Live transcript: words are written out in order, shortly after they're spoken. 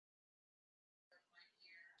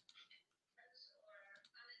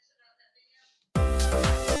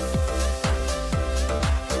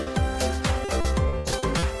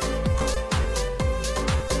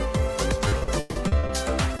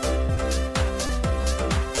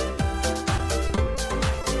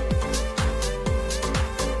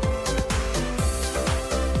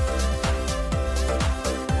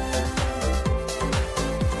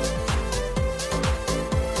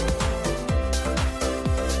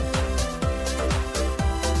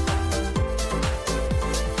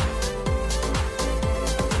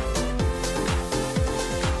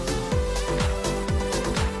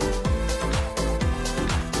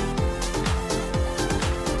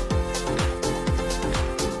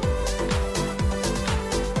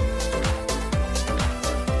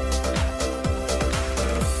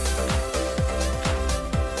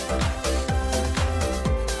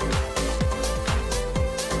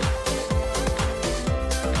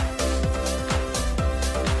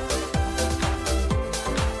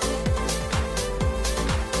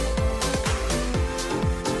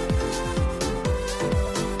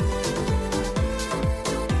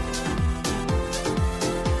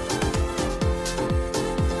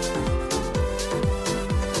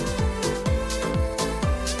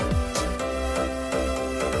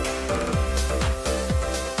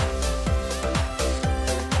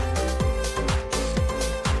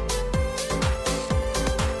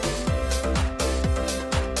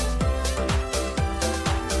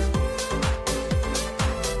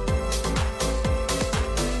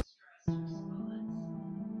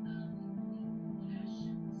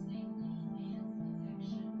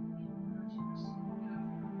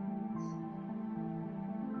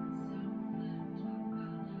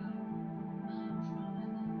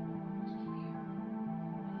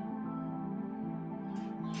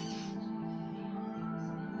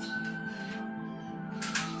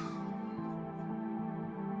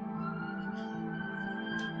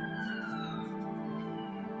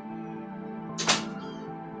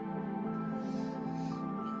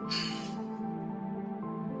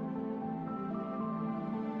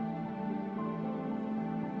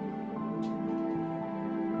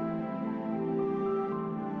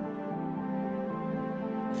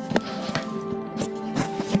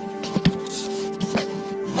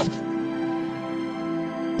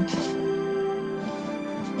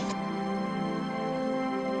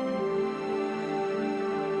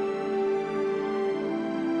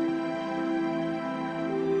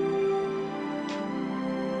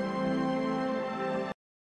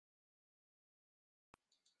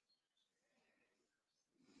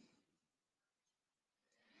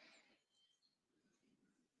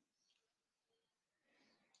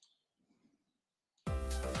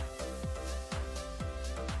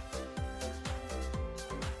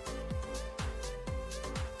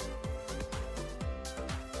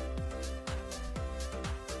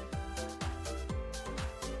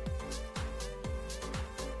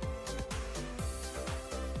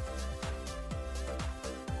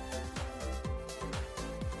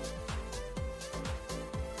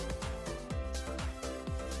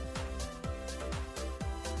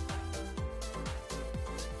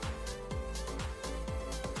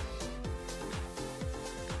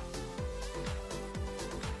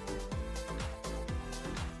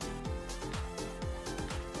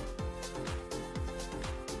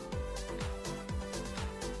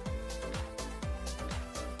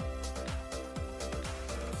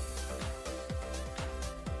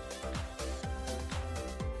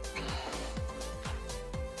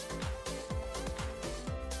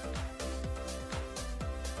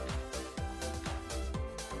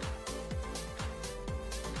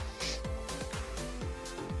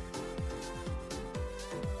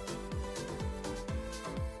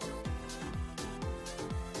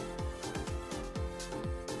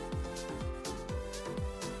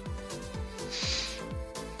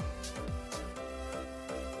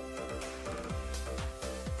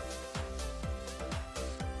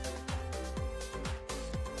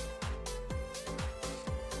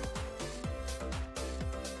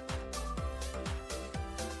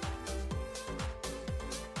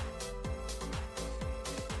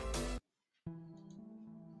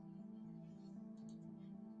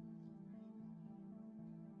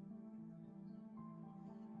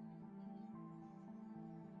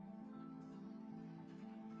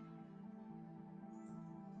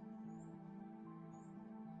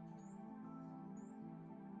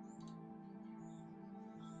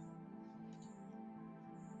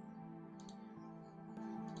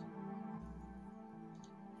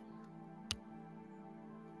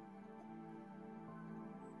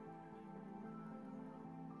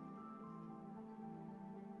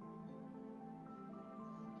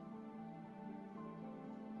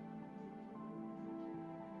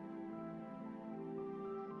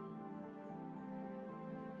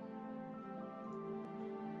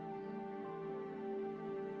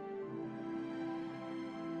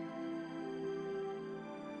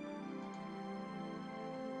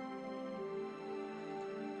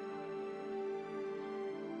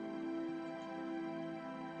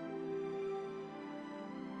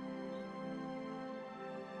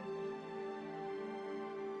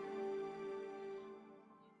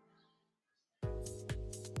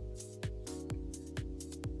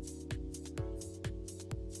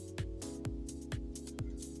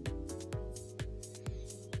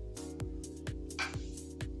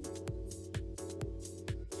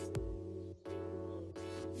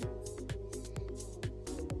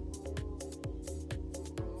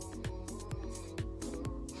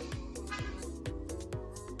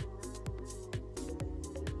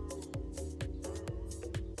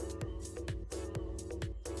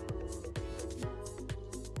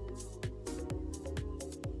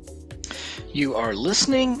You are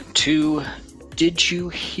listening to Did You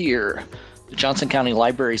Hear? The Johnson County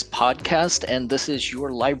Library's podcast, and this is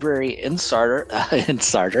your library insider.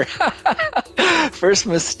 First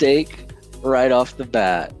mistake right off the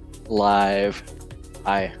bat, live.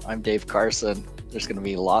 Hi, I'm Dave Carson. There's going to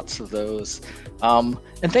be lots of those. And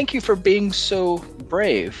thank you for being so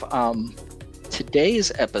brave.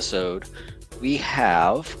 Today's episode, we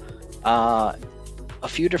have a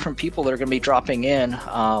few different people that are going to be dropping in.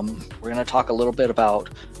 We're going to talk a little bit about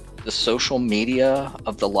the social media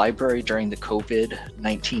of the library during the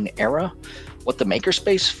COVID-19 era, what the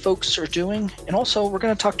Makerspace folks are doing, and also we're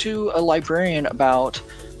going to talk to a librarian about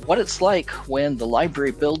what it's like when the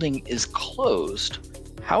library building is closed.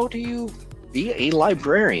 How do you be a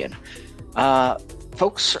librarian?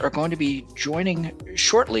 Folks are going to be joining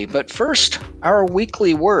shortly, but first, our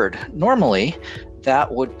weekly word. Normally,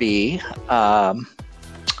 that would be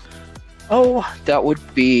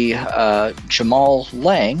Jamal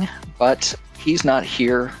Lang, but he's not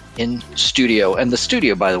here in studio. And the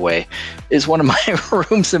studio, by the way, is one of my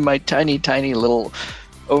rooms in my tiny, tiny little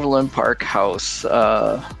Overland Park house,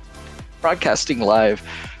 broadcasting live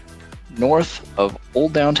north of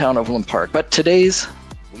old downtown Overland Park. But today's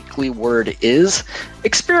weekly word is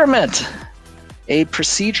experiment, a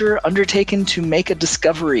procedure undertaken to make a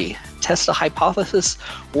discovery, test a hypothesis,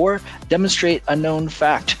 or demonstrate a known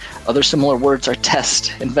fact. Other similar words are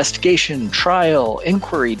test, investigation, trial,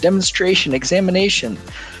 inquiry, demonstration, examination.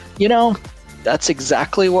 You know, that's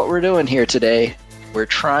exactly what we're doing here today. We're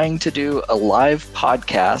trying to do a live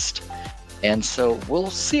podcast, and so we'll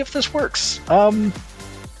see if this works.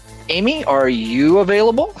 Amy, are you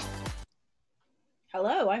available?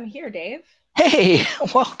 Hello, I'm here, Dave. Hey,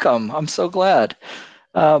 welcome. I'm so glad.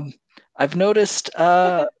 I've noticed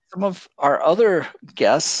some of our other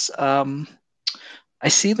guests. I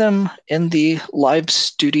see them in the live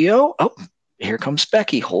studio. Oh, here comes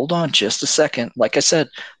Becky. Hold on just a second. Like I said,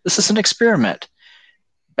 this is an experiment.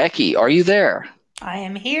 Becky, are you there? I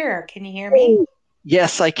am here. Can you hear me?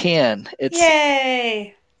 Yes, I can.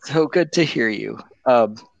 Yay! So good to hear you.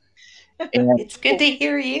 It's good to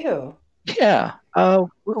hear you. Yeah.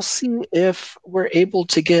 We'll see if we're able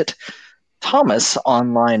to get Thomas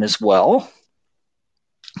online as well.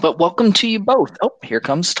 But welcome to you both. Oh, here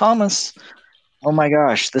comes Thomas. Oh my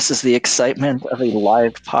gosh, this is the excitement of a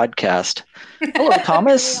live podcast. Hello,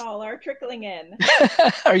 Thomas. We all are trickling in.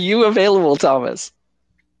 Are you available, Thomas?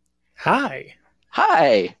 Hi.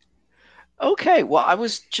 Hi. Okay, well, I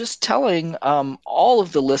was just telling all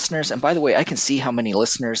of the listeners, and by the way, I can see how many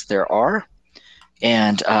listeners there are,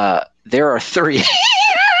 and there are 3.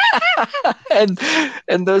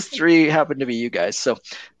 and those 3 happen to be you guys. So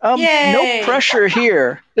no pressure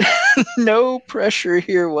here. No pressure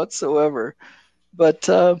here whatsoever. But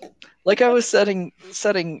like I was setting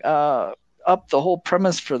up, the whole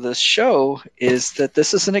premise for this show is that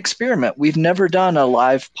this is an experiment. We've never done a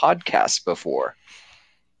live podcast before.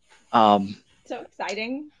 So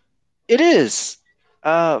exciting. It is.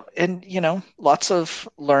 And, you know, lots of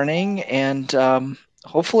learning, and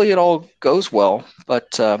hopefully it all goes well.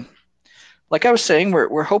 But like I was saying,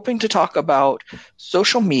 we're hoping to talk about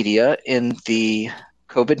social media in the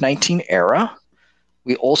COVID-19 era.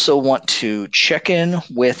 We also want to check in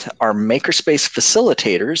with our Makerspace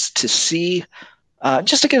facilitators to see,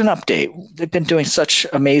 just to get an update. They've been doing such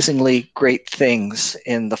amazingly great things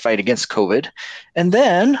in the fight against COVID. And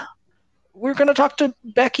then we're going to talk to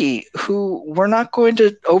Becky, who we're not going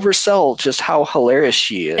to oversell just how hilarious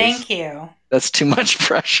she is. Thank you. That's too much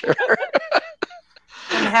pressure.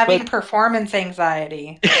 I'm having performance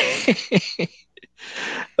anxiety.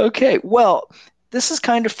 Okay, well, this is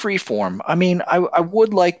kind of free form. I mean, I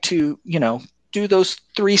would like to, you know, do those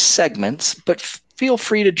 3 segments, but feel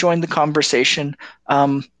free to join the conversation.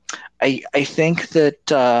 I think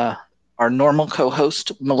that our normal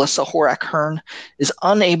co-host, Melissa Horak-Hearn, is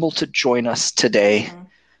unable to join us today.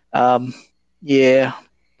 Mm-hmm. Yeah,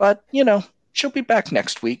 but, you know, she'll be back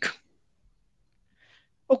next week.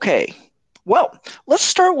 Okay, well, let's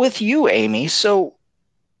start with you, Amy. So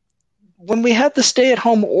when we had the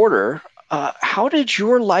stay-at-home order, how did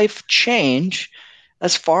your life change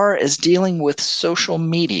as far as dealing with social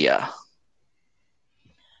media?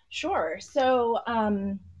 Sure. So,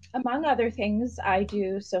 among other things, I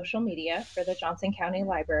do social media for the Johnson County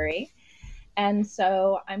Library. And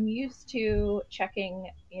so I'm used to checking,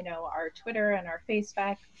 you know, our Twitter and our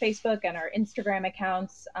Facebook and our Instagram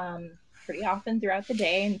accounts pretty often throughout the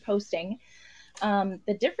day and posting.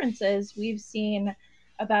 The difference is we've seen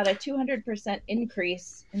about a 200%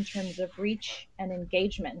 increase in terms of reach and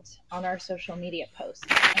engagement on our social media posts.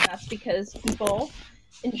 And that's because people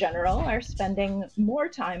in general are spending more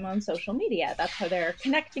time on social media. That's how they're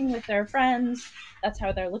connecting with their friends. That's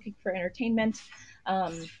how they're looking for entertainment.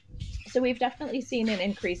 So we've definitely seen an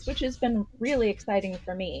increase, which has been really exciting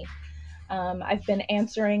for me. I've been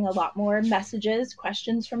answering a lot more messages,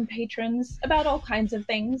 questions from patrons about all kinds of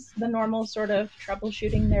things, the normal sort of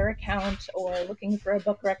troubleshooting their account or looking for a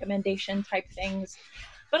book recommendation type things,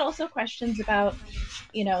 but also questions about,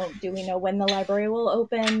 do we know when the library will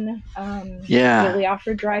open? Will we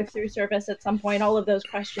offer drive-through service at some point? All of those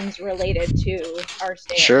questions related to our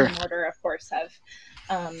stay-at-home order, of course, have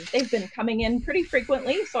they've been coming in pretty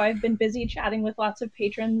frequently. So I've been busy chatting with lots of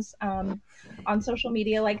patrons on social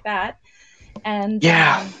media like that. And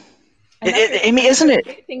Amy, isn't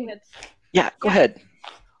it? Thing that's, go ahead.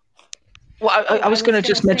 Well, I was going to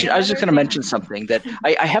just mention. I was just going to mention something that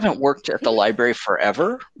I haven't worked at the library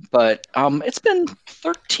forever, but it's been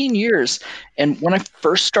 13 years. And when I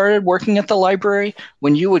first started working at the library,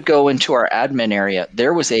 when you would go into our admin area,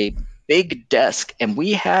 there was a big desk, and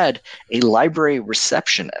we had a library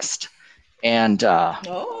receptionist. And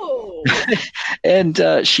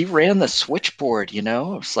and she ran the switchboard. It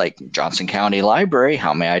was like, Johnson County Library,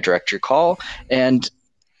 how may I direct your call? And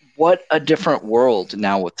what a different world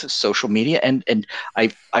now with social media, and I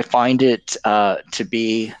find it to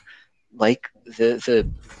be like the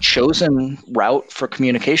chosen route for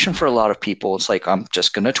communication for a lot of people. It's like, I'm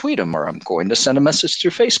just going to tweet them, or I'm going to send a message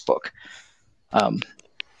through Facebook.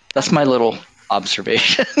 That's my little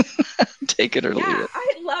observation. Take it or leave it.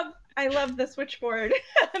 I love the switchboard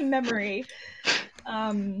memory.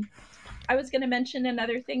 I was going to mention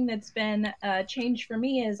another thing that's been a change for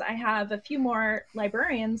me is I have a few more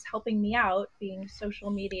librarians helping me out, being social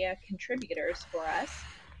media contributors for us,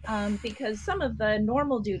 because some of the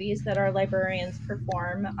normal duties that our librarians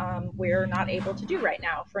perform, we're not able to do right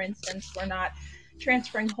now. For instance, we're not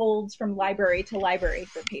transferring holds from library to library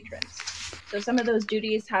for patrons. So some of those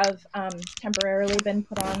duties have temporarily been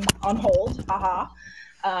put on hold.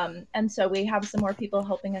 And so we have some more people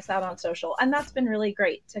helping us out on social, and that's been really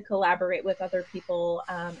great to collaborate with other people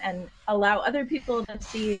and allow other people to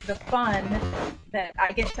see the fun that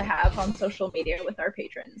I get to have on social media with our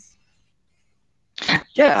patrons.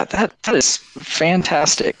 Yeah, that is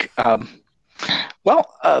fantastic.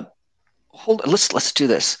 Let's do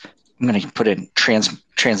this. I'm going to put in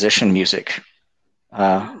transition music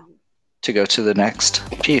to go to the next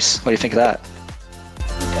piece. What do you think of that?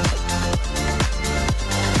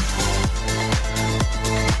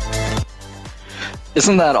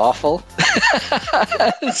 Isn't that awful?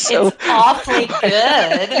 It's awfully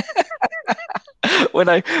good. When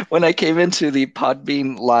I came into the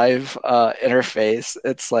Podbean Live interface,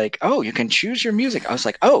 it's like, oh, you can choose your music. I was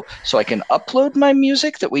like, oh, so I can upload my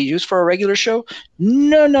music that we use for a regular show?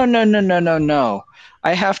 No.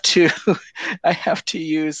 I have to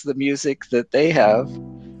use the music that they have.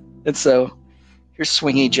 And so here's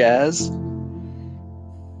swingy jazz.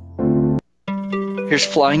 Here's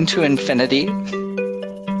Flying to Infinity.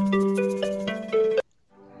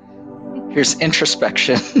 Here's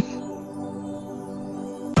Introspection.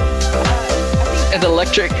 And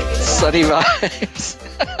Electric Sunny Vibes.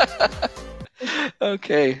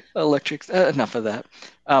 Okay, electric. Enough of that.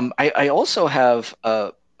 I also have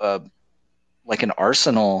like an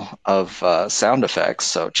arsenal of sound effects,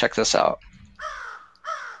 so check this out.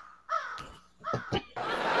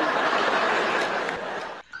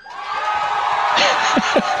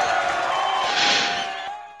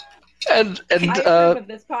 And I approve of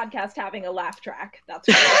this podcast having a laugh track. That's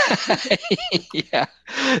right. Yeah.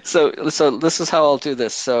 So this is how I'll do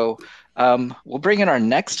this. So we'll bring in our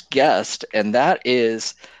next guest, and that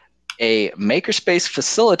is a Makerspace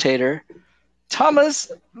facilitator,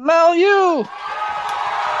 Thomas Mallieu.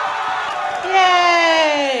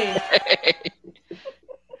 Yay!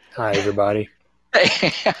 Hi, everybody.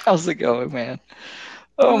 Hey, how's it going, man?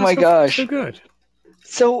 Oh my gosh. So good.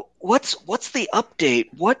 So what's the update?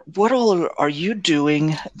 What all are you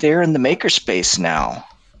doing there in the Makerspace now?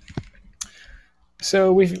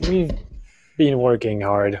 So we've been working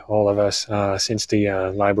hard, all of us, since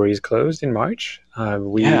the library is closed in March.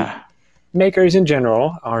 Makers in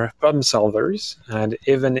general are problem solvers, and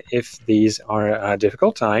even if these are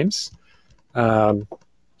difficult times, you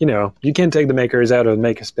can't take the makers out of the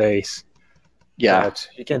Makerspace. Yeah, but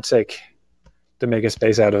you can't take the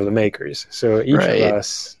Makerspace out of the makers. So each of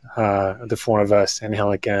us, the four of us,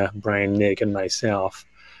 Angelica, Brian, Nick, and myself,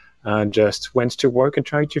 just went to work and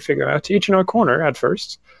tried to figure out, each in our corner at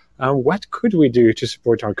first, what could we do to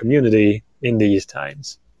support our community in these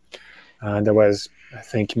times. That was, I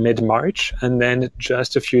think, mid-March, and then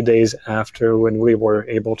just a few days after, when we were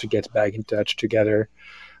able to get back in touch together,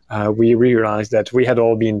 we realized that we had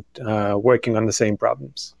all been working on the same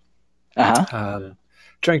problems,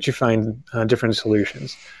 trying to find different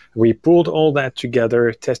solutions. We pulled all that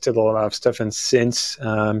together, tested a lot of stuff, and since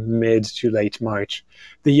mid to late March,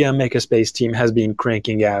 the Makerspace team has been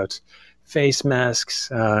cranking out face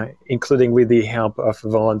masks, including with the help of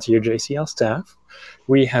volunteer JCL staff.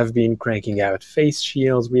 We have been cranking out face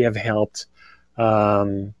shields. We have helped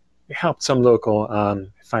some local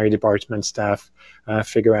fire department staff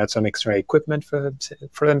figure out some extra equipment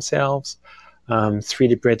for themselves,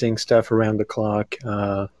 3D printing stuff around the clock,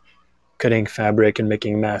 cutting fabric and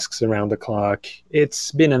making masks around the clock.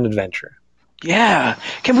 It's been an adventure. Yeah.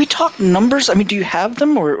 Can we talk numbers? I mean, do you have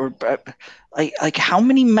them, or like how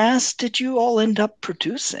many masks did you all end up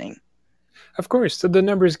producing? Of course. So the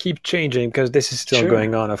numbers keep changing because this is still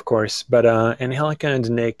going on, of course. But Angelica and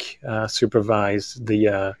Nick supervised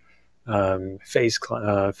the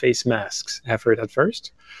face masks effort at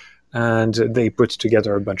first. And they put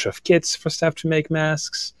together a bunch of kits for staff to make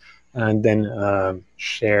masks, and then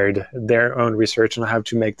shared their own research on how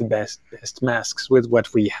to make the best masks with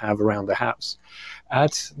what we have around the house.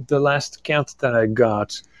 At the last count that I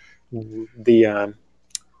got, we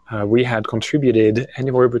had contributed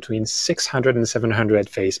anywhere between 600 and 700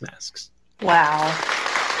 face masks. Wow.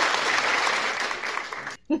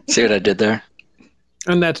 See what I did there?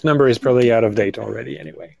 And that number is probably out of date already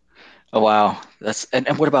anyway. Oh, wow. And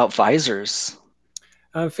what about visors?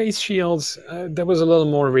 Face shields, there was a little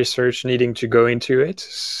more research needing to go into it.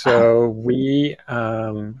 So we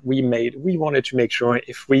wanted to make sure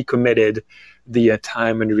if we committed the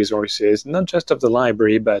time and resources, not just of the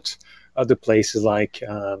library, but other places like,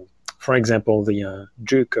 for example, the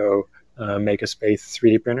JUCO Makerspace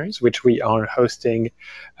 3D printers, which we are hosting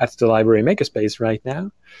at the library Makerspace right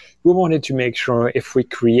now. We wanted to make sure if we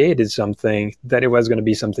created something that it was going to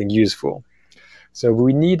be something useful. So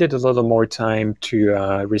we needed a little more time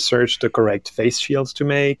to research the correct face shields to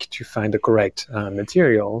make, to find the correct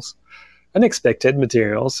materials, unexpected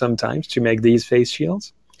materials sometimes to make these face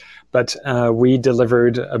shields. But we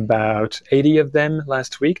delivered about 80 of them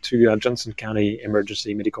last week to Johnson County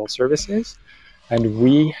Emergency Medical Services. And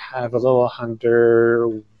we have a little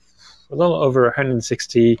over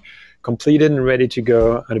 160 completed and ready to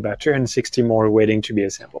go, and about 260 more waiting to be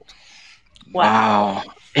assembled. Wow.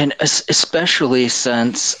 And especially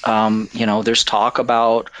since, there's talk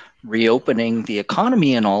about reopening the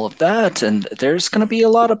economy and all of that, and there's going to be a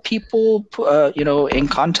lot of people, in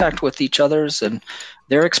contact with each others, and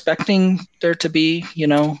they're expecting there to be,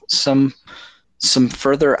 some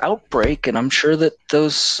further outbreak, and I'm sure that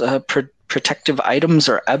those protective items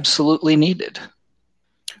are absolutely needed.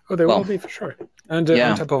 Oh, they will be for sure. And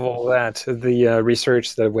on top of all that, the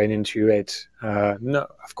research that went into it, no,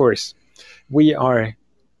 of course, we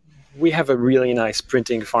have a really nice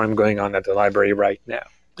printing farm going on at the library right now,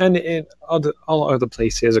 and in all other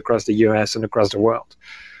places across the US and across the world.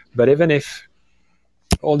 But even if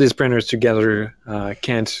all these printers together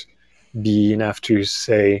can't be enough to,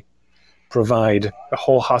 say, provide a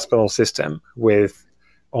whole hospital system with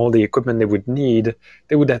all the equipment they would need,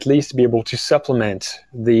 they would at least be able to supplement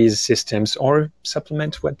these systems or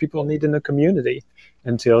supplement what people need in the community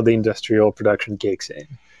until the industrial production kicks in.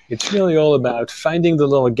 It's really all about finding the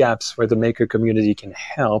little gaps where the maker community can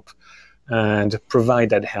help and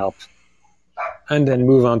provide that help, and then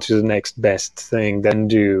move on to the next best thing then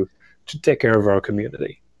do to take care of our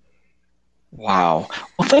community. Wow.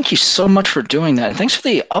 Well, thank you so much for doing that. And thanks for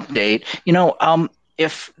the update.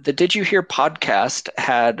 If the Did You Hear podcast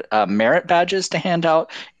had merit badges to hand out,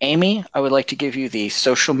 Amy, I would like to give you the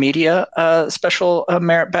social media special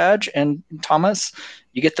merit badge. And Thomas,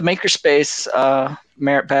 you get the Makerspace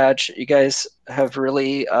merit badge. You guys have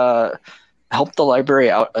really helped the library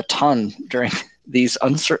out a ton during these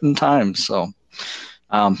uncertain times. So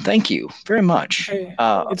thank you very much.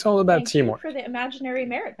 It's all about teamwork. For the imaginary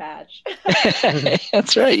merit badge.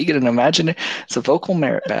 That's right. You get it's a vocal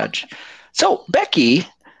merit badge. So, Becky,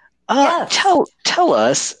 yes. tell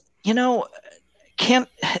us,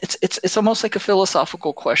 it's almost like a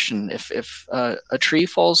philosophical question. If a tree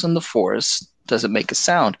falls in the forest, does it make a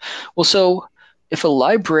sound? Well, so if a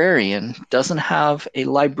librarian doesn't have a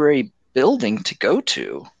library building to go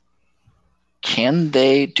to, can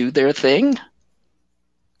they do their thing?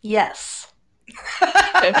 Yes.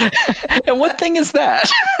 And what thing is that?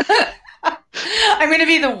 I'm going to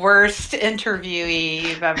be the worst interviewee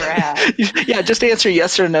you've ever had. Yeah, just answer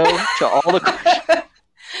yes or no to all the questions.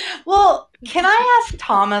 Well, can I ask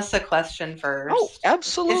Thomas a question first? Oh,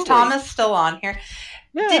 absolutely. Is Thomas still on here?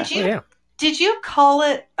 Yeah. Did you call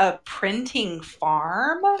it a printing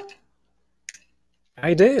farm?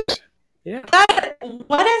 I did. Yeah.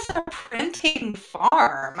 What is a printing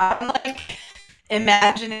farm? I'm like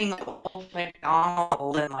imagining old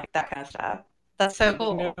McDonald and like that kind of stuff. That's so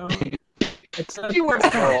cool. No, it's not. You were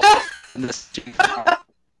It's not. in the studio.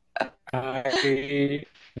 I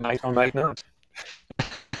might or might not.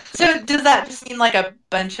 So does that just mean like a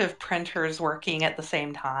bunch of printers working at the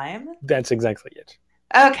same time? That's exactly it.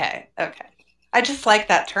 Okay. I just like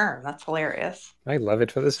that term. That's hilarious. I love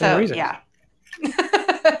it for the same reason. Yeah.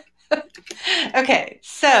 Okay,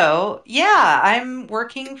 so yeah, I'm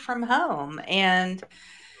working from home, and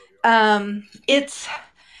it's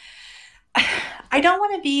I don't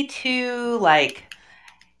want to be too like,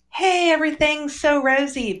 hey, everything's so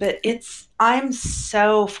rosy, but I'm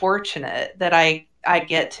so fortunate that I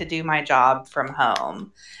get to do my job from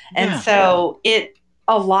home. And so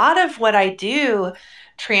a lot of what I do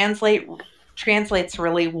translates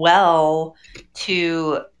really well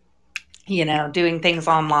to, doing things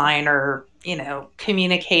online or,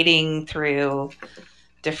 communicating through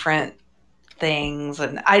different things.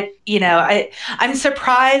 And I'm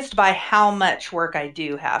surprised by how much work I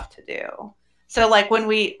do have to do. So like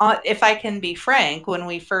if I can be frank, when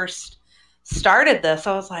we first started this,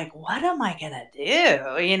 I was like, what am I going to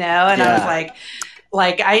do? And I was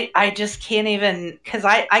like, I just can't even, because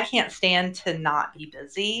I can't stand to not be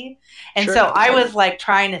busy. And so I was like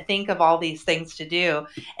trying to think of all these things to do.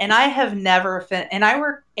 And I have never, and I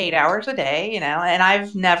work 8 hours a day, and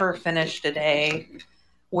I've never finished a day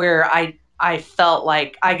where I felt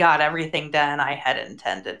like I got everything done I had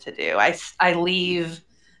intended to do. I leave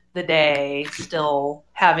the day still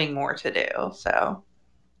having more to do. So.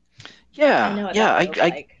 Yeah. I know what that feels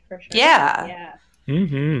like, for sure. Yeah.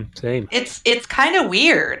 Same. It's kind of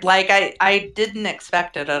weird. Like I didn't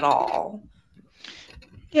expect it at all.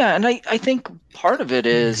 Yeah, and I think part of it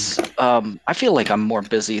is I feel like I'm more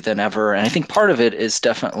busy than ever, and I think part of it is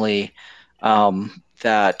definitely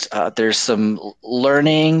that there's some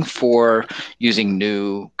learning for using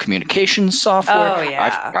new communication software. Oh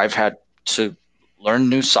yeah. I've had to learn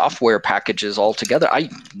new software packages altogether. I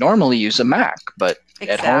normally use a Mac, but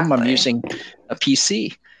at home I'm using a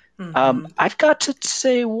PC. I've got to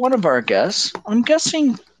say one of our guests, I'm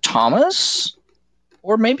guessing Thomas,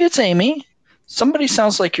 or maybe it's Amy. Somebody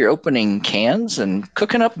sounds like you're opening cans and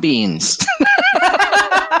cooking up beans.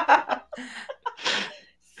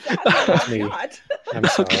 Me. I'm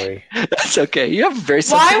sorry. That's okay. You have a very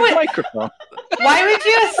sensitive microphone. Why would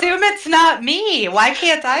you assume it's not me? Why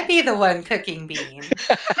can't I be the one cooking beans?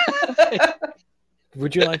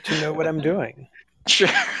 Would you like to know what I'm doing? Sure.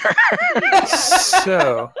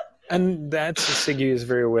 So, and that segues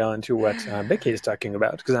very well into what Becky is talking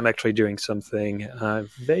about, because I'm actually doing something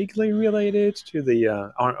vaguely related to the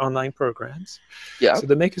online programs. Yeah. So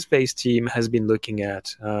the Makerspace team has been looking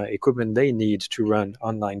at equipment they need to run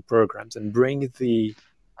online programs and bring the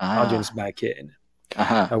audience back in.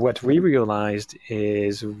 What we realized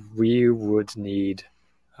is we would need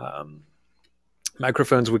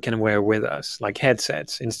microphones we can wear with us, like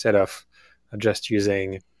headsets, instead of just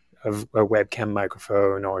using a webcam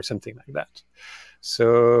microphone or something like that.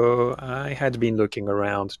 So I had been looking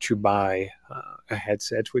around to buy a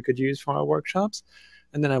headset we could use for our workshops.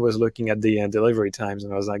 And then I was looking at the delivery times,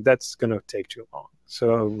 and I was like, that's going to take too long.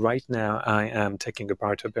 So right now I am taking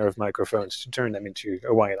apart a pair of microphones to turn them into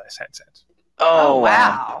a wireless headset. Oh,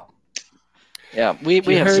 wow. Yeah, we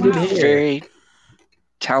have some very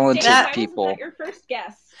talented people. Not your first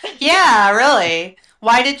guess. Yeah, really.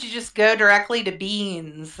 Why did you just go directly to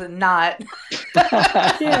beans and not?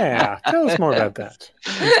 Yeah, tell us more about that.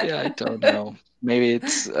 Yeah, I don't know. Maybe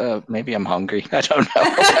it's maybe I'm hungry. I don't know.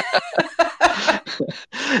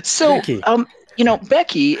 So, Becky.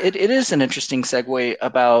 Becky, it is an interesting segue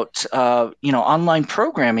about online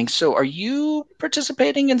programming. So, are you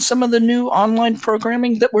participating in some of the new online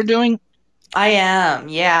programming that we're doing? I am.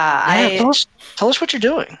 Yeah. Tell us what you're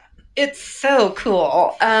doing. It's so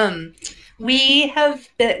cool. We have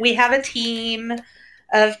a team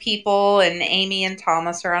of people, and Amy and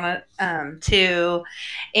Thomas are on it too,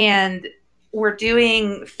 and we're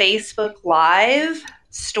doing Facebook Live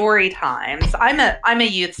story times. I'm a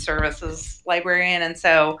youth services librarian, and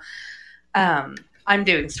so I'm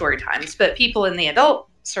doing story times. But people in the adult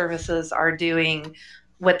services are doing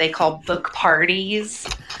what they call book parties,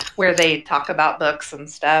 where they talk about books and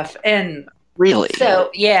stuff. And really,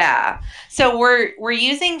 so yeah, so we're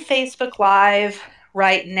using Facebook Live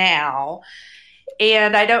right now.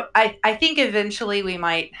 And I think eventually we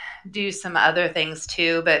might do some other things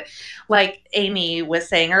too. But like Amy was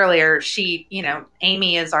saying earlier,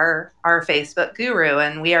 Amy is our Facebook guru,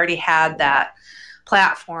 and we already had that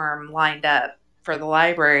platform lined up for the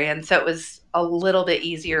library. And so it was a little bit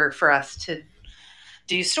easier for us to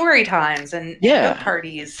do story times and book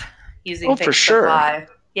parties using Facebook for sure. Live.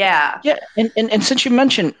 Yeah. Yeah. And since you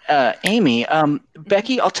mentioned Amy,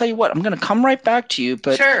 Becky, I'll tell you what, I'm going to come right back to you,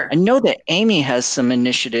 but sure. I know that Amy has some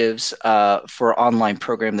initiatives for online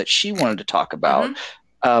program that she wanted to talk about.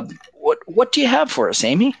 What do you have for us,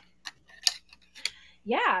 Amy?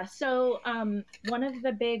 Yeah, so one of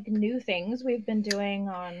the big new things we've been doing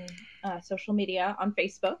on social media, on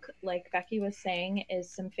Facebook, like Becky was saying, is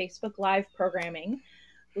some Facebook Live programming.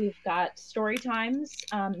 We've got story times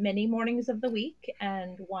many mornings of the week,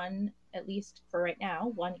 and one, at least for right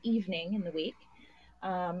now, one evening in the week.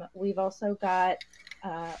 We've also got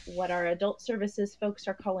what our adult services folks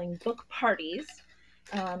are calling book parties,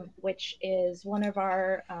 which is one of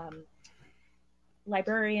our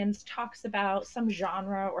librarians talks about some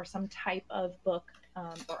genre or some type of book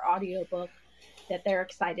or audiobook that they're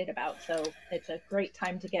excited about. So it's a great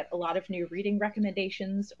time to get a lot of new reading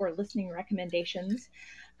recommendations or listening recommendations.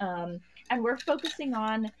 And we're focusing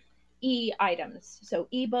on e-items, so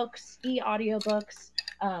ebooks, e-audiobooks,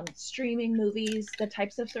 streaming movies, the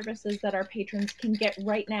types of services that our patrons can get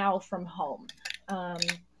right now from home.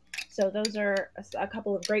 So those are a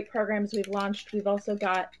couple of great programs we've launched. We've also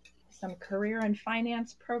got some career and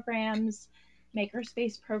finance programs,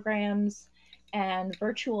 makerspace programs, and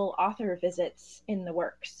virtual author visits in the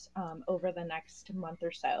works over the next month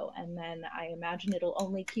or so. And then I imagine it'll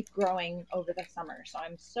only keep growing over the summer. So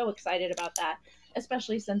I'm so excited about that,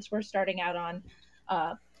 especially since we're starting out on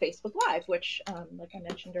Facebook Live, which, like I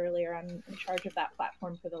mentioned earlier, I'm in charge of that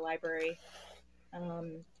platform for the library.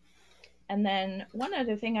 And then one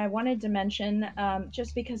other thing I wanted to mention,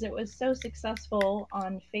 just because it was so successful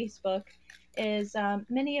on Facebook, is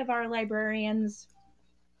many of our librarians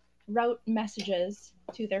wrote messages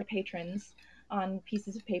to their patrons on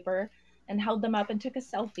pieces of paper and held them up and took a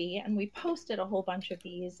selfie. And we posted a whole bunch of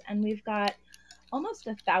these, and we've got almost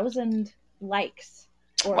 1,000 likes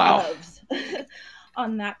or loves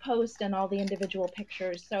on that post and all the individual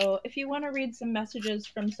pictures. So if you want to read some messages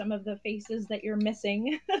from some of the faces that you're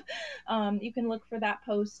missing, you can look for that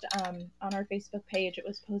post on our Facebook page. It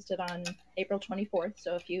was posted on April 24th,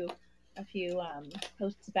 so a few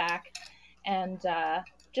posts back. And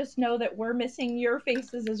just know that we're missing your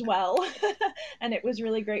faces as well. And it was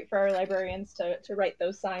really great for our librarians to write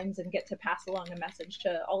those signs and get to pass along a message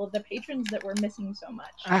to all of the patrons that we're missing so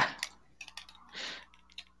much.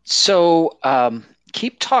 So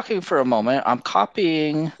keep talking for a moment. I'm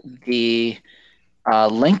copying the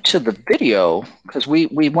link to the video because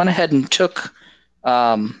we went ahead and took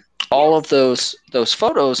all of those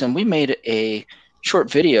photos and we made a short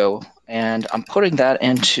video, and I'm putting that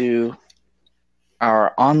into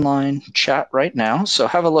our online chat right now. So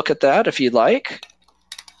have a look at that if you'd like.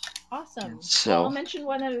 Awesome. So well, I'll mention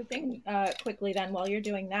one other thing quickly then while you're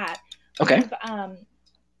doing that. Okay.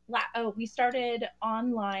 We started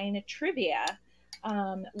online trivia.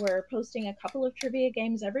 We're posting a couple of trivia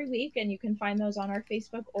games every week, and you can find those on our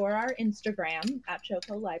Facebook or our Instagram at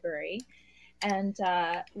Choco Library. And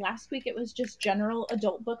last week it was just general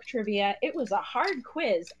adult book trivia. It was a hard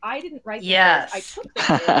quiz. I didn't write the quiz. I took the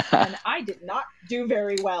quiz, and I did not do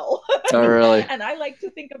very well. Oh, really? And I like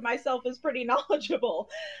to think of myself as pretty knowledgeable.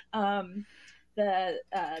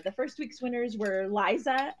 The first week's winners were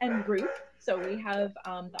Liza and Ruth. So we have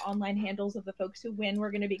the online handles of the folks who win.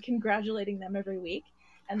 We're going to be congratulating them every week.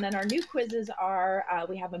 And then our new quizzes are,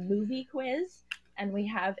 we have a movie quiz and we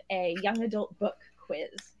have a young adult book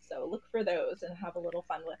quiz. So look for those and have a little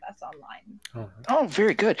fun with us online. Oh,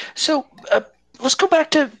 very good. So let's go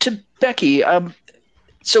back to Becky.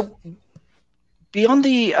 So beyond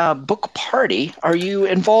the book party, are you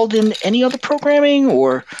involved in any other programming,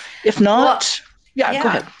 or if not, go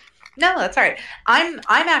ahead. No, that's all right. I'm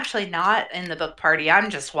actually not in the book party. I'm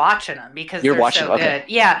just watching them because You're they're watching, so okay. good.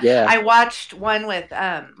 Yeah. Yeah. I watched one with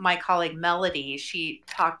my colleague Melody. She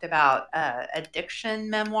talked about addiction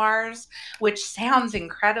memoirs, which sounds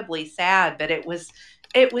incredibly sad, but it was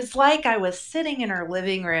like I was sitting in her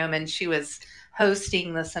living room and she was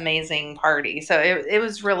hosting this amazing party. So it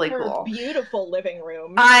was really cool. Beautiful living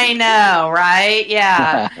room. I know, right?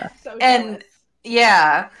 Yeah. So and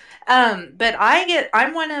yeah. But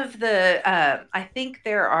I'm one of the, I think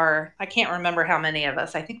there are, I can't remember how many of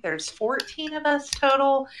us. I think there's 14 of us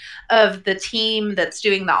total of the team that's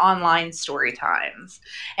doing the online story times.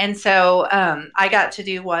 And so, I got to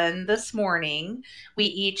do one this morning. We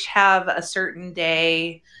each have a certain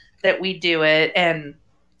day that we do it. And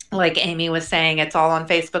like Amy was saying, it's all on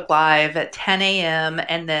Facebook Live at 10 a.m.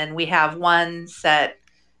 And then we have one set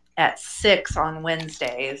at 6 on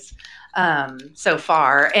Wednesdays. so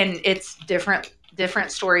far, and it's different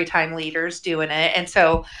storytime leaders doing it. And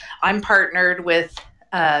so I'm partnered with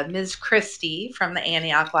Ms. Christie from the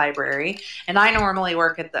Antioch Library, and I normally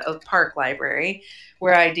work at the Oak Park Library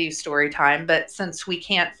where I do story time. But since we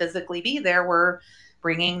can't physically be there, we're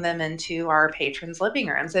bringing them into our patrons' living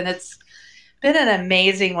rooms, and it's been an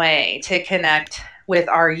amazing way to connect with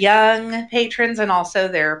our young patrons and also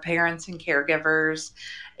their parents and caregivers.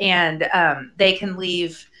 And they can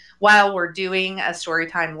leave, while we're doing a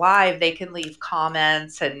storytime live, they can leave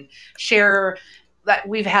comments and share. That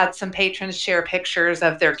we've had some patrons share pictures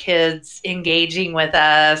of their kids engaging with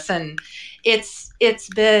us, and it's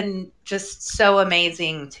been just so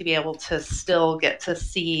amazing to be able to still get to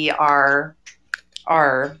see our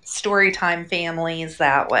storytime families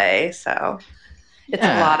that way. So it's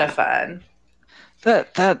a lot of fun.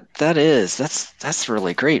 That's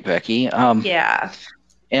really great, Becky. Yeah.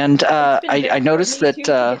 And I noticed that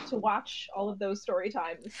to watch all of those story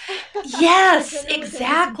times. Yes,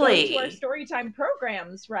 exactly. To our story time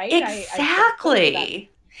programs, right? Exactly.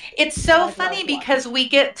 It's so funny because we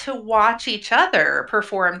get to watch each other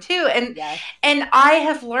perform too. And and I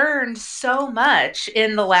have learned so much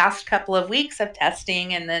in the last couple of weeks of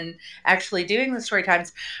testing and then actually doing the story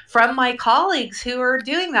times from my colleagues who are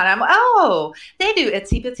doing that. I'm, they do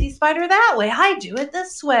Itsy Bitsy Spider that way. I do it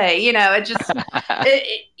this way. You know, it just,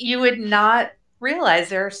 you would not realize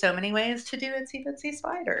there are so many ways to do Itsy Bitsy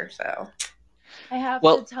Spider. So I have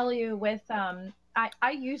to tell you with,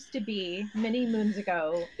 I used to be many moons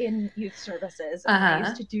ago in youth services, and I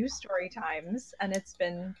used to do story times, and it's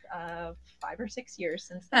been 5 or 6 years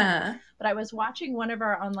since then. But I was watching one of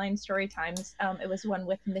our online story times. It was one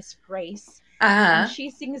with Miss Grace, and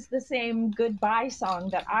she sings the same goodbye song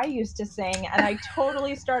that I used to sing, and I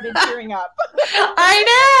totally started tearing up.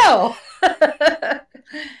 I know.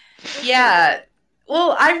 Yeah.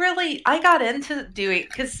 Well, I got into doing,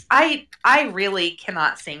 because I really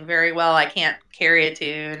cannot sing very well. I can't carry a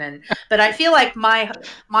tune, but I feel like my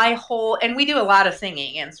whole, and we do a lot of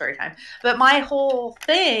singing in Storytime, but my whole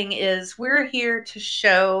thing is we're here to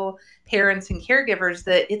show parents and caregivers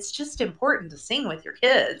that it's just important to sing with your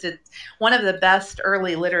kids. It's one of the best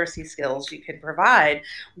early literacy skills you can provide.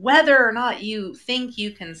 Whether or not you think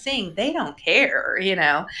you can sing, they don't care, you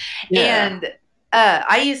know? Yeah. And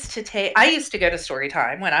I used to go to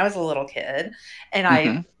Storytime when I was a little kid, and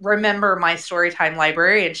I remember my Storytime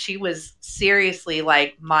librarian. She was seriously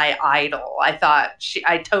like my idol. I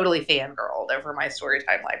totally fangirled over my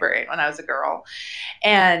Storytime librarian when I was a girl.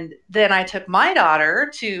 And then I took my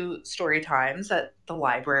daughter to Storytimes at the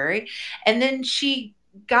library, and then she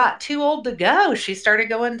got too old to go. She started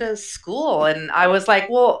going to school, and I was like,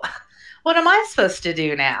 well, what am I supposed to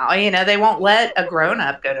do now? You know, they won't let a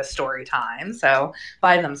grown-up go to story time, so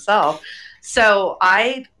by themselves. So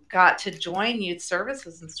I got to join youth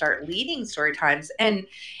services and start leading story times. And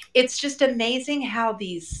it's just amazing how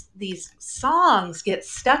these songs get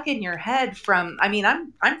stuck in your head from, I mean,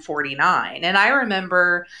 I'm 49, and I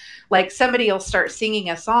remember like somebody will start singing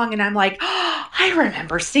a song and I'm like, oh, I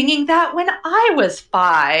remember singing that when I was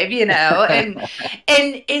 5, you know, and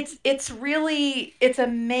it's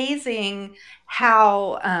amazing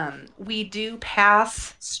how we do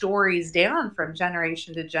pass stories down from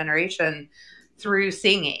generation to generation through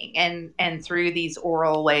singing and through these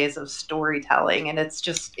oral ways of storytelling. And it's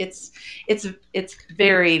just, it's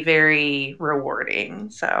very, very rewarding.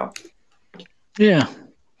 So, yeah.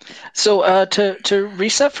 So to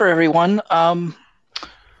reset for everyone,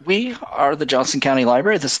 we are the Johnson County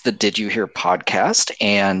Library. This is the Did You Hear podcast,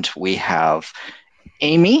 and we have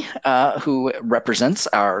Amy, who represents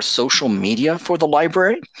our social media for the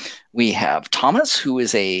library. We have Thomas, who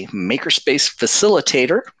is a makerspace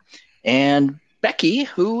facilitator, and Becky,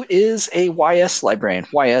 who is a YS librarian.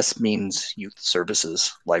 YS means Youth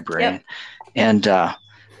Services Librarian. Yep. And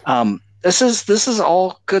this is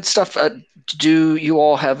all good stuff. Do you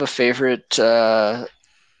all have a favorite,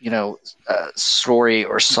 story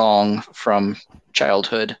or song from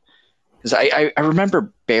childhood? Because I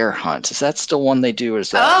remember Bear Hunt. Is that still one they do? Or is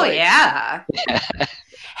that yeah.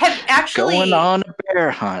 Have actually going on a bear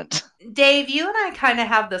hunt? Dave, you and I kind of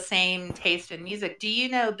have the same taste in music. Do you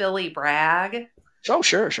know Billy Bragg? Oh,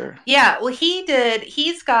 sure. Yeah, well,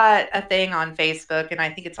 he's got a thing on Facebook, and I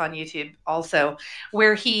think it's on YouTube also,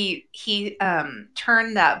 where he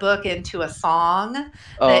turned that book into a song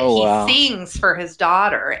that he sings for his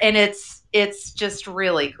daughter, and it's just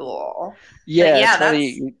really cool. Yeah,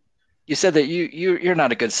 that's you said that you're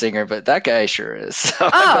not a good singer, but that guy sure is. So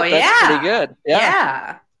that's pretty good.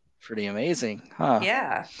 Yeah. Pretty amazing, huh?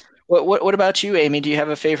 Yeah. What about you, Amy? Do you have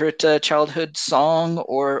a favorite childhood song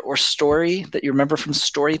or story that you remember from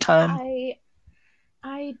story time?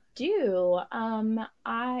 I do.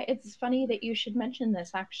 It's funny that you should mention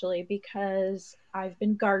this actually, because I've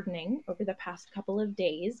been gardening over the past couple of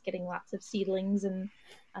days, getting lots of seedlings and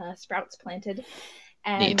sprouts planted.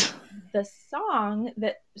 And Neat. the song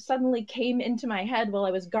that suddenly came into my head while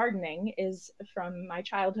I was gardening is from my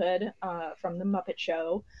childhood, from The Muppet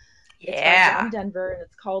Show. It's by John Denver, and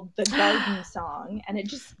it's called The Garden Song. And it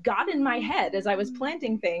just got in my head as I was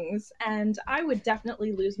planting things. And I would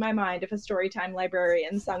definitely lose my mind if a Storytime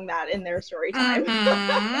librarian sung that in their story time.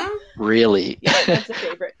 Really? Yeah, that's a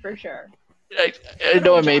favorite for sure. I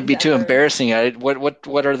know it may be too embarrassing.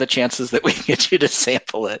 What are the chances that we can get you to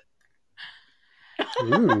sample it?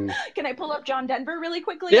 Can I pull up John Denver really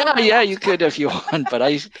quickly? Yeah, you could if you want, but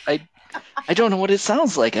I don't know what it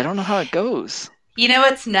sounds like. I don't know how it goes. You know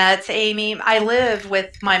what's nuts, Amy? I live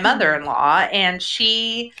with my mother-in-law, and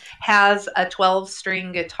she has a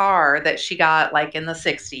 12-string guitar that she got like in the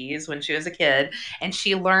 60s when she was a kid, and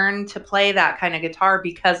she learned to play that kind of guitar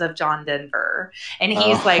because of John Denver. And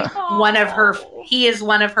he's like he is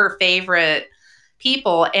one of her favorite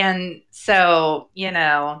people. And so,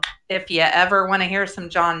 if you ever want to hear some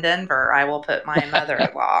John Denver, I will put my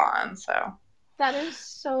mother-in-law on. So that is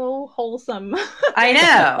so wholesome. I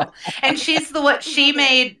know. And she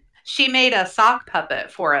made a sock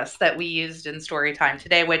puppet for us that we used in Storytime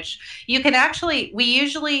today, which we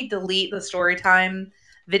usually delete the Storytime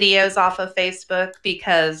videos off of Facebook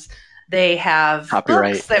because they have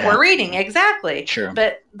copyright books that we're reading. Exactly. Sure.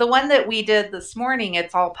 But the one that we did this morning,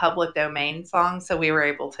 it's all public domain songs, so we were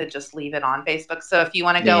able to just leave it on Facebook. So if you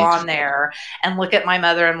want to go on there and look at my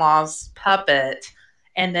mother-in-law's puppet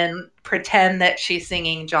and then pretend that she's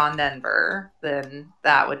singing John Denver, then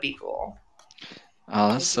that would be cool.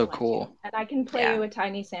 Oh, that's so cool. And I can play you a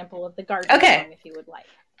tiny sample of the garden song if you would like.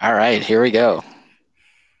 All right, here we go.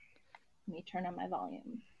 Let me turn on my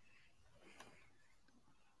volume.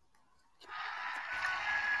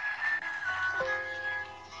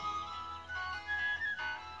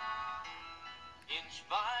 Inch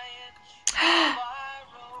by inch, by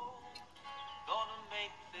row, gonna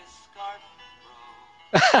make this garden grow.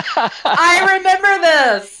 I remember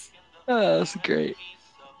this. Oh, that's great.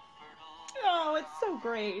 Oh, it's so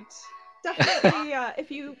great. Definitely,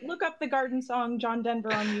 if you look up the garden song John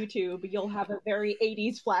Denver on YouTube, you'll have a very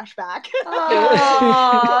 80s flashback.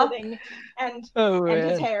 and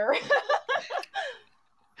his hair.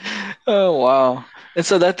 Oh, wow. And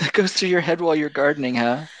so that goes through your head while you're gardening,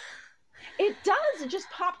 huh? It does. It just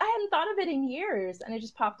popped. I hadn't thought of it in years, and it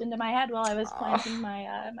just popped into my head while I was planting my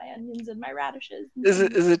onions and my radishes. Is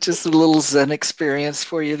it just a little Zen experience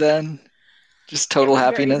for you then? Just total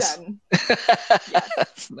happiness? Yes.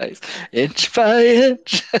 That's nice. Inch by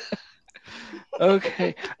inch.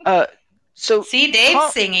 Okay. So see,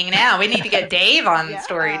 Dave's singing now. We need to get Dave on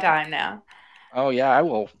story time now. Oh yeah, I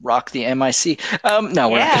will rock the MIC. No,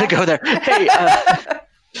 we're not going to go there. Hey,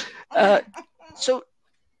 so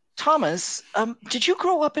Thomas, did you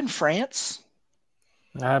grow up in France?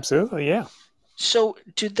 Absolutely, yeah. So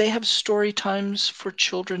did they have story times for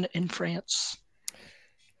children in France?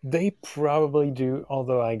 They probably do,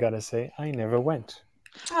 although I gotta say, I never went.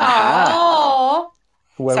 Oh,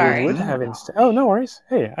 Sorry. We would have instead. Oh, no worries.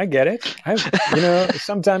 Hey, I get it.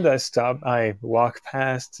 Sometimes I walk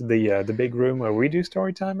past the big room where we do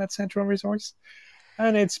story time at Central Resource,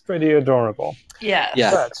 and it's pretty adorable. Yeah.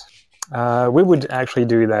 But we would actually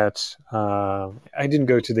do that. I didn't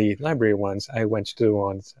go to the library ones. I went to the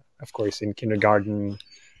ones, of course, in kindergarten,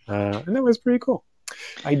 and that was pretty cool.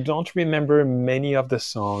 I don't remember many of the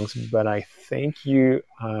songs, but I think in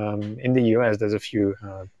the US, there's a few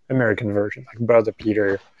American versions, like Brother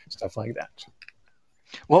Peter, stuff like that.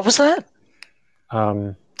 What was that?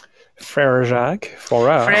 Frère Jacques, for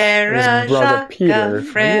us, is Brother Peter.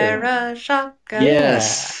 Frère Jacques.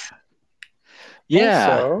 Yes.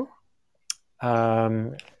 Yeah.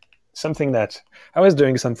 Also, something that I was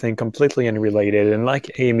doing something completely unrelated, and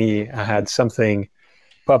like Amy, I had something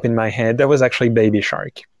pop in my head. That was actually Baby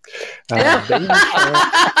Shark. Baby Shark,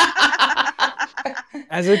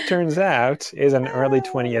 as it turns out, is an early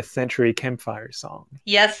 20th century campfire song.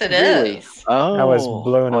 Yes, it is. Oh, I was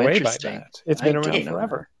blown away by that. It's been around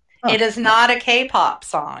forever. It is not a K-pop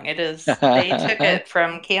song. It is. They took it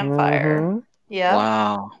from Campfire. Mm-hmm.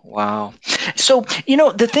 Yeah. Wow. So,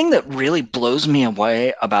 the thing that really blows me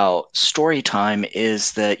away about story time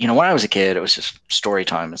is that, when I was a kid, it was just story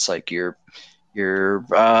time. It's like you're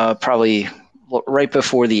probably right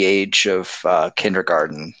before the age of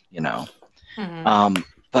kindergarten, Mm-hmm.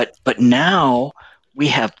 But now we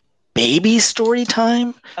have baby story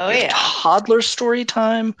time. Oh, we have toddler story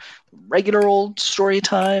time, regular old story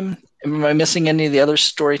time. Am I missing any of the other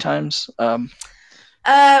story times? Well,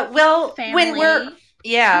 Family. when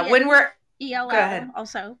we're ELL Go ahead.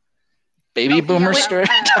 also. Baby boomer ELL, story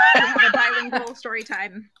we have a bilingual story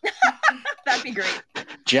time. That'd be great.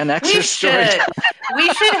 Gen Xer story time. We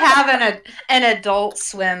should have an Adult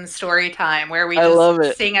Swim story time where we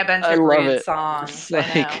just sing a bunch of rude songs. It's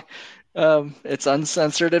like, it's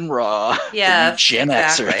uncensored and raw. Yes, Gen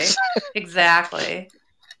Xers. Exactly.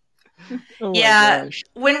 Oh my gosh.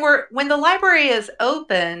 When the library is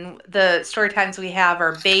open, the story times we have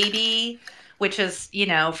are baby, which is,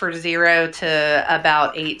 for 0 to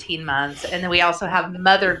about 18 months. And then we also have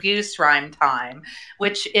Mother Goose Rhyme Time,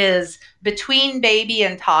 which is between baby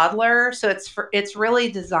and toddler. So it's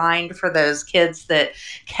really designed for those kids that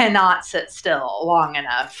cannot sit still long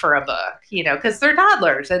enough for a book, because they're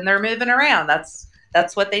toddlers and they're moving around. That's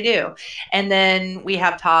what they do. And then we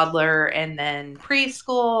have toddler and then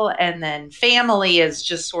preschool, and then family is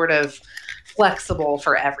just sort of flexible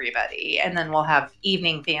for everybody. And then we'll have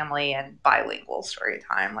evening family and bilingual story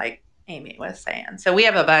time, like Amy was saying. So we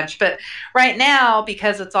have a bunch, but right now,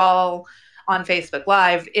 because it's all on Facebook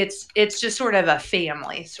Live, it's just sort of a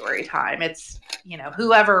family story time. It's,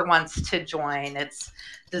 whoever wants to join, it's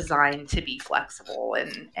designed to be flexible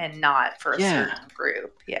and not for a certain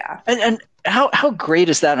group. Yeah. And how great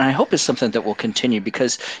is that? And I hope it's something that will continue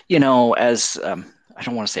because, as I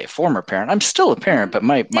don't want to say a former parent. I'm still a parent, but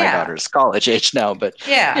my daughter's college age now. But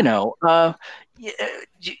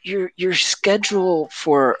your schedule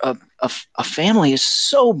for a family is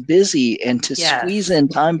so busy, and to squeeze in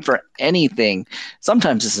time for anything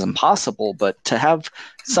sometimes is impossible. But to have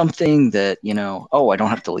something that I don't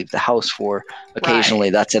have to leave the house for occasionally,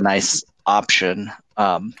 that's a nice option.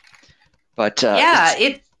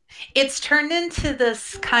 It's turned into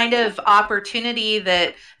this kind of opportunity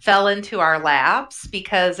that fell into our laps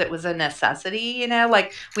because it was a necessity,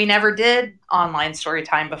 like we never did online story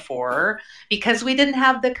time before because we didn't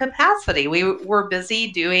have the capacity. We were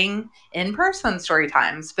busy doing in-person story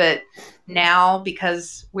times, but now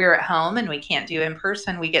because we're at home and we can't do in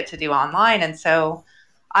person, we get to do online. And so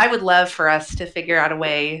I would love for us to figure out a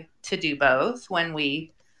way to do both when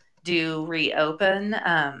we do reopen.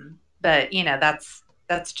 But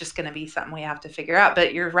that's just going to be something we have to figure out.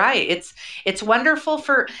 But you're right. It's wonderful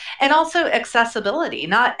and also accessibility.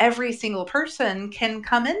 Not every single person can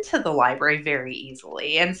come into the library very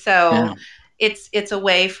easily. And so it's a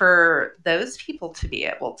way for those people to be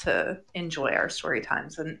able to enjoy our story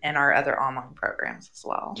times and our other online programs as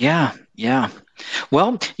well. Yeah. Yeah.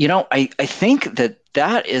 Well, I think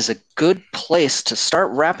that is a good place to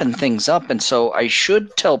start wrapping things up. And so I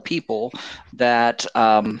should tell people that,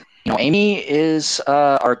 Amy is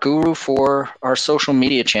our guru for our social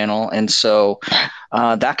media channel. And so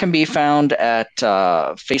that can be found at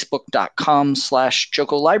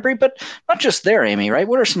facebook.com/Joco Library, but not just there, Amy, right?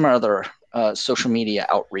 What are some other social media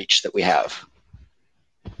outreach that we have?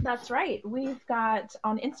 That's right. We've got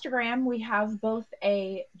on Instagram, we have both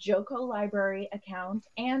a Joco Library account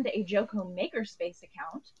and a Joco Makerspace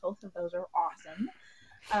account. Both of those are awesome.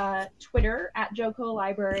 Twitter at Joco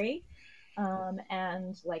Library.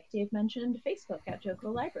 And like Dave mentioned, Facebook at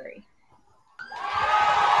Joco Library.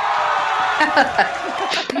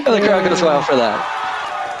 The crowd goes wild for that.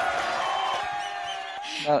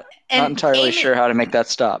 Not entirely sure how to make that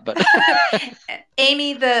stop, but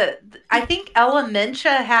Amy, I think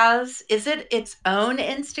Elementia has, is it its own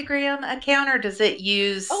Instagram account or does it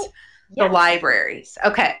use the libraries?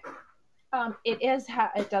 Okay. It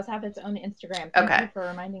does have its own Instagram. Thank you for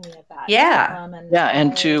reminding me of that. Yeah.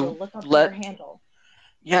 And to let handle.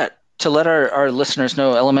 Yeah, to let our listeners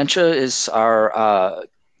know, Elementia is our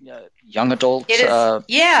young adult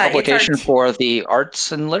publication for the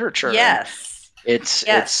arts and literature. Yes. And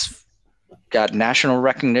it's got national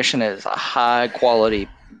recognition as a high quality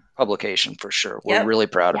publication for sure. We're really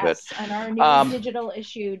proud of it. And our new digital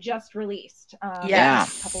issue just released a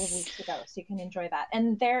couple of weeks ago, so you can enjoy that.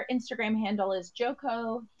 And their Instagram handle is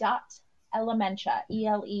joco.elementia,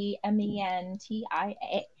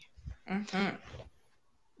 ELEMENTIA. Mm-hmm.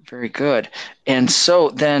 Very good. And so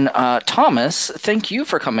then, Thomas, thank you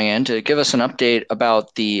for coming in to give us an update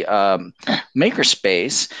about the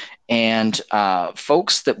Makerspace. And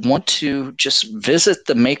folks that want to just visit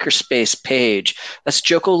the Makerspace page, that's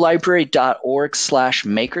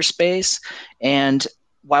jocolibrary.org/makerspace. And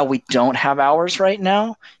while we don't have hours right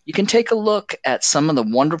now, you can take a look at some of the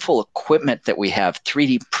wonderful equipment that we have: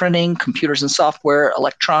 3D printing, computers and software,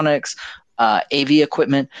 electronics, AV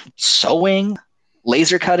equipment, sewing,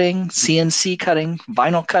 laser cutting, CNC cutting,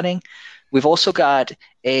 vinyl cutting. We've also got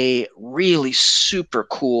a really super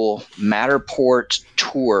cool Matterport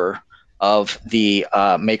tour of the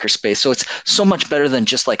Makerspace. So it's so much better than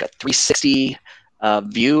just like a 360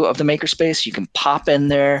 view of the Makerspace. You can pop in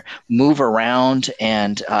there, move around,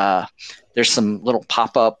 and there's some little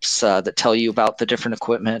pop-ups that tell you about the different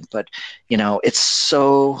equipment. But, it's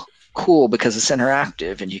so cool because it's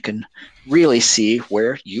interactive and you can really see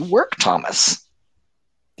where you work, Thomas.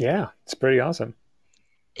 Yeah, it's pretty awesome.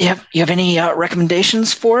 You have any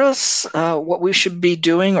recommendations for us, what we should be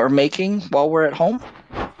doing or making while we're at home?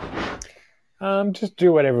 Just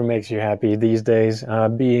do whatever makes you happy these days.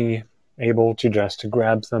 Being able to just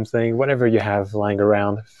grab something, whatever you have lying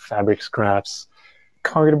around, fabric scraps,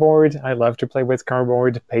 cardboard. I love to play with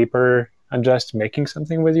cardboard, paper, and just making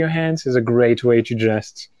something with your hands is a great way to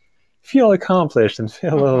just feel accomplished and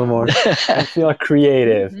feel a little more and feel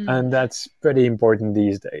creative. And that's pretty important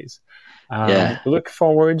these days. Look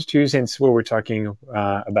forward to, since we were talking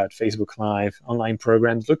about Facebook Live online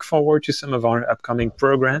programs, look forward to some of our upcoming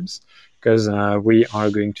programs, because we are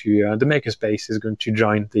going to, the Makerspace is going to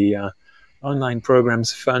join the online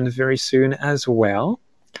programs fund very soon as well.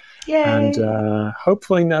 Yay. And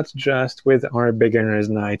hopefully not just with our beginners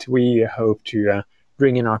night, we hope to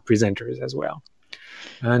bring in our presenters as well.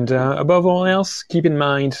 And above all else, keep in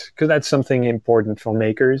mind, because that's something important for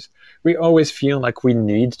makers, we always feel like we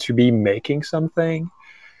need to be making something.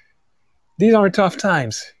 These are tough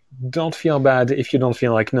times. Don't feel bad if you don't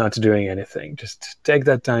feel like not doing anything. Just take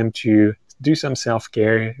that time to do some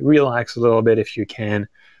self-care, relax a little bit if you can,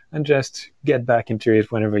 and just get back into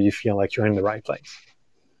it whenever you feel like you're in the right place.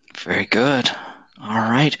 Very good. All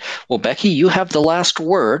right. Well, Becky, you have the last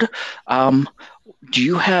word. Do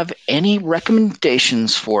you have any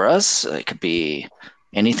recommendations for us? It could be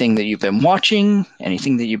anything that you've been watching,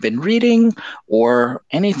 anything that you've been reading, or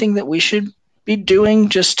anything that we should be doing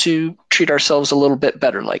just to treat ourselves a little bit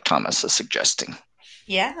better, like Thomas is suggesting.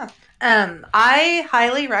 Yeah. I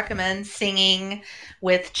highly recommend singing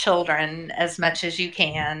with children as much as you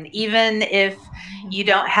can, even if you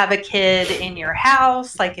don't have a kid in your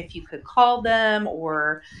house, like if you could call them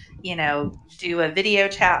or, do a video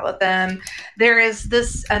chat with them. There is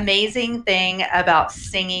this amazing thing about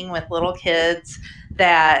singing with little kids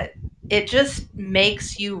that it just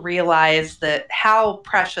makes you realize that how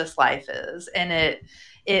precious life is. And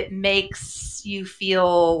it makes you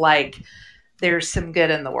feel like there's some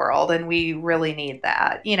good in the world, and we really need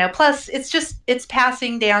that. Plus it's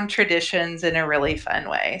passing down traditions in a really fun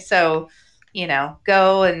way. So,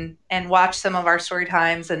 go and watch some of our story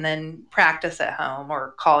times and then practice at home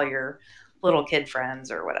or call your little kid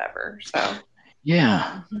friends or whatever. So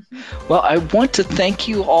yeah. Well, I want to thank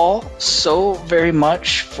you all so very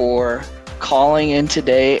much for calling in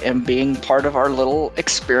today and being part of our little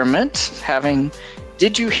experiment, having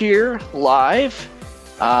Did You Hear live.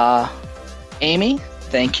 Amy,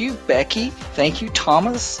 thank you. Becky, thank you.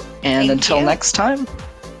 Thomas, and until next time,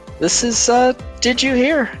 this is Did You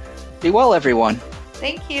Hear? Be well, everyone.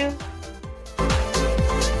 Thank you.